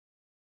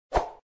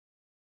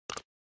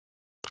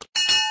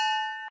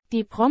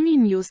Die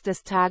Promi-News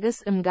des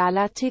Tages im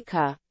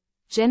Gala-Ticker.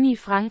 Jenny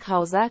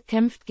Frankhauser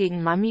kämpft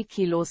gegen Mami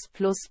Kilos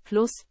 +++,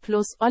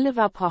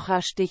 Oliver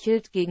Pocher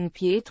stichelt gegen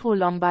Pietro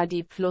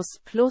Lombardi +++,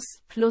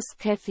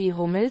 Kathy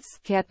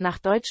Hummels kehrt nach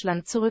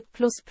Deutschland zurück +++.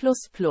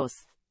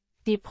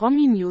 Die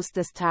Promi-News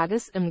des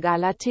Tages im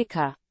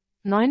Gala-Ticker.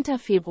 9.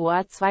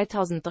 Februar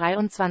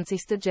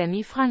 2023.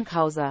 Jenny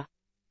Frankhauser.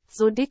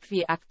 So dick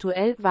wie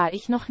aktuell war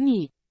ich noch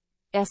nie.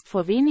 Erst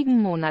vor wenigen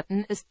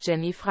Monaten ist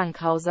Jenny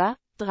Frankhauser,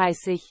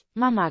 30,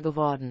 Mama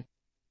geworden.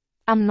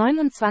 Am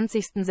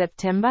 29.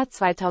 September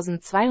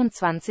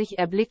 2022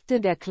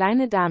 erblickte der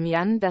kleine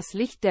Damian das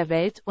Licht der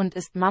Welt und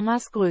ist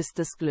Mamas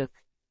größtes Glück.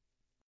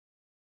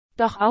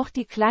 Doch auch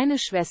die kleine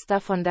Schwester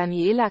von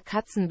Daniela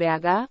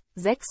Katzenberger,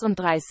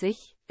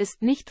 36,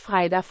 ist nicht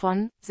frei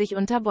davon, sich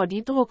unter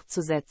Bodydruck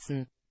zu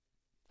setzen.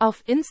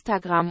 Auf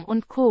Instagram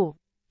und Co.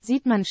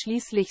 sieht man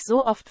schließlich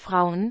so oft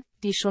Frauen,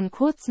 die schon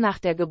kurz nach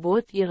der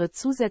Geburt ihre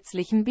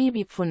zusätzlichen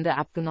Babypfunde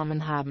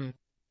abgenommen haben.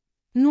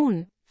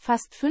 Nun,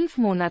 fast 5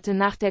 Monate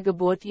nach der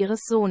Geburt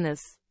ihres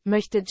Sohnes,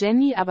 möchte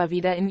Jenny aber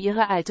wieder in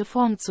ihre alte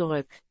Form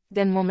zurück,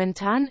 denn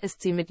momentan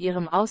ist sie mit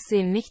ihrem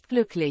Aussehen nicht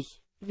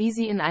glücklich, wie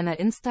sie in einer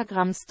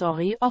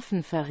Instagram-Story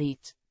offen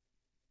verriet.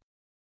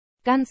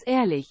 Ganz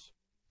ehrlich,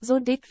 so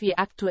dick wie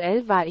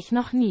aktuell war ich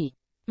noch nie.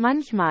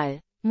 Manchmal,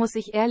 muss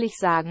ich ehrlich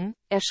sagen,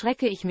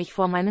 erschrecke ich mich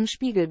vor meinem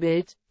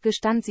Spiegelbild,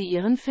 gestand sie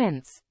ihren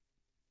Fans.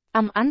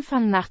 Am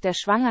Anfang nach der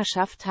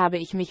Schwangerschaft habe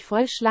ich mich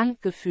voll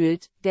schlank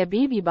gefühlt, der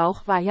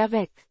Babybauch war ja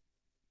weg.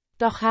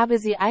 Doch habe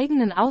sie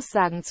eigenen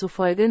Aussagen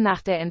zufolge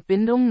nach der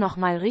Entbindung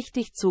nochmal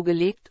richtig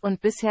zugelegt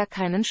und bisher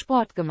keinen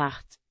Sport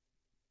gemacht.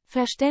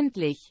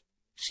 Verständlich.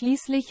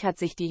 Schließlich hat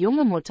sich die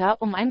junge Mutter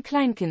um ein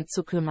Kleinkind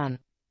zu kümmern.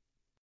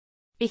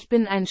 Ich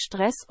bin ein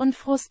Stress- und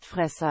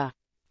Frustfresser.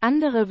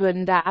 Andere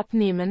würden da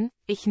abnehmen,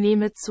 ich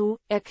nehme zu,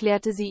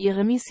 erklärte sie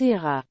ihre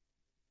Misera.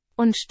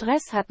 Und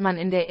Stress hat man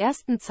in der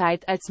ersten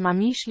Zeit als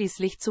Mami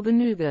schließlich zu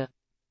Genüge.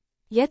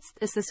 Jetzt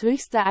ist es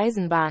höchste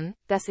Eisenbahn,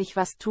 dass ich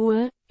was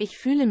tue, ich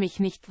fühle mich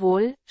nicht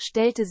wohl,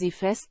 stellte sie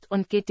fest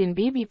und geht den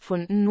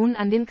Babypfunden nun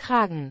an den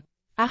Kragen.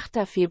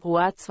 8.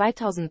 Februar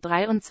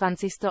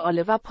 2023.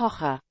 Oliver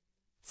Pocher.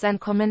 Sein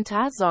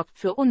Kommentar sorgt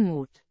für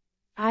Unmut.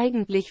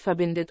 Eigentlich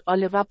verbindet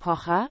Oliver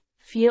Pocher,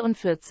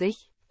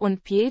 44,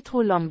 und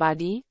Pietro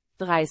Lombardi,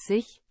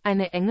 30,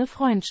 eine enge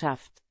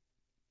Freundschaft.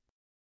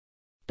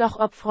 Doch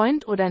ob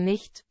Freund oder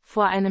nicht,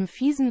 vor einem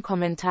fiesen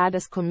Kommentar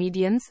des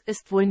Comedians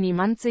ist wohl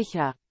niemand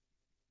sicher.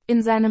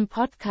 In seinem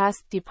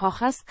Podcast Die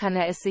Pochers kann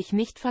er es sich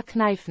nicht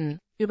verkneifen,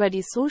 über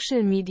die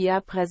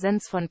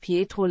Social-Media-Präsenz von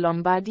Pietro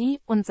Lombardi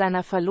und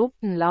seiner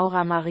Verlobten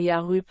Laura Maria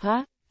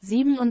Rüper,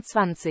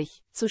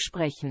 27, zu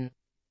sprechen.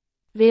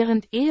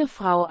 Während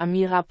Ehefrau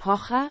Amira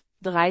Pocher,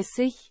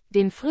 30,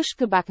 den frisch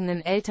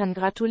gebackenen Eltern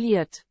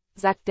gratuliert,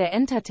 sagt der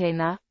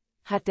Entertainer,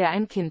 hat er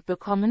ein Kind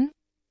bekommen?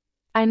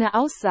 Eine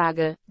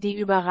Aussage, die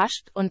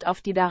überrascht und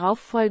auf die darauf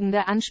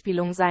folgende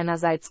Anspielung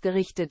seinerseits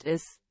gerichtet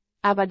ist.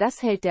 Aber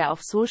das hält er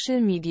auf Social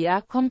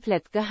Media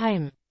komplett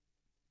geheim.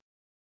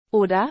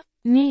 Oder?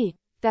 Nee,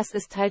 das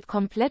ist halt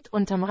komplett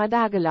unterm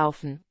Radar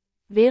gelaufen.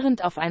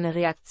 Während auf eine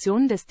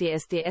Reaktion des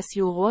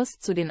DSDS-Jurors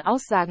zu den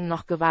Aussagen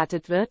noch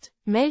gewartet wird,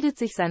 meldet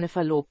sich seine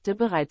Verlobte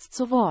bereits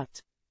zu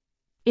Wort.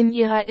 In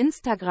ihrer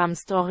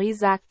Instagram-Story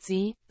sagt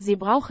sie, sie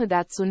brauche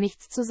dazu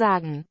nichts zu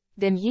sagen,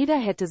 denn jeder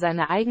hätte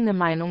seine eigene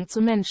Meinung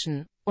zu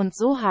Menschen, und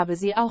so habe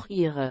sie auch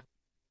ihre.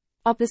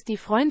 Ob es die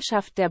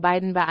Freundschaft der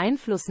beiden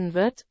beeinflussen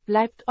wird,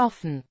 bleibt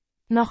offen.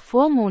 Noch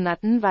vor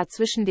Monaten war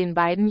zwischen den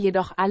beiden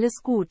jedoch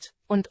alles gut,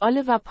 und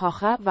Oliver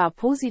Pocher war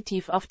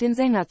positiv auf den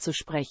Sänger zu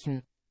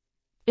sprechen.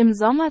 Im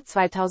Sommer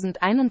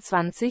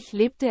 2021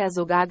 lebte er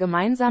sogar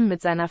gemeinsam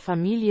mit seiner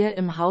Familie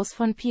im Haus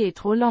von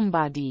Pietro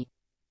Lombardi.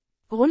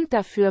 Grund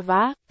dafür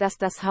war, dass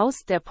das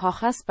Haus der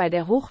Pochers bei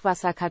der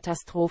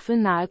Hochwasserkatastrophe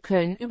nahe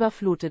Köln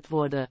überflutet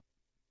wurde.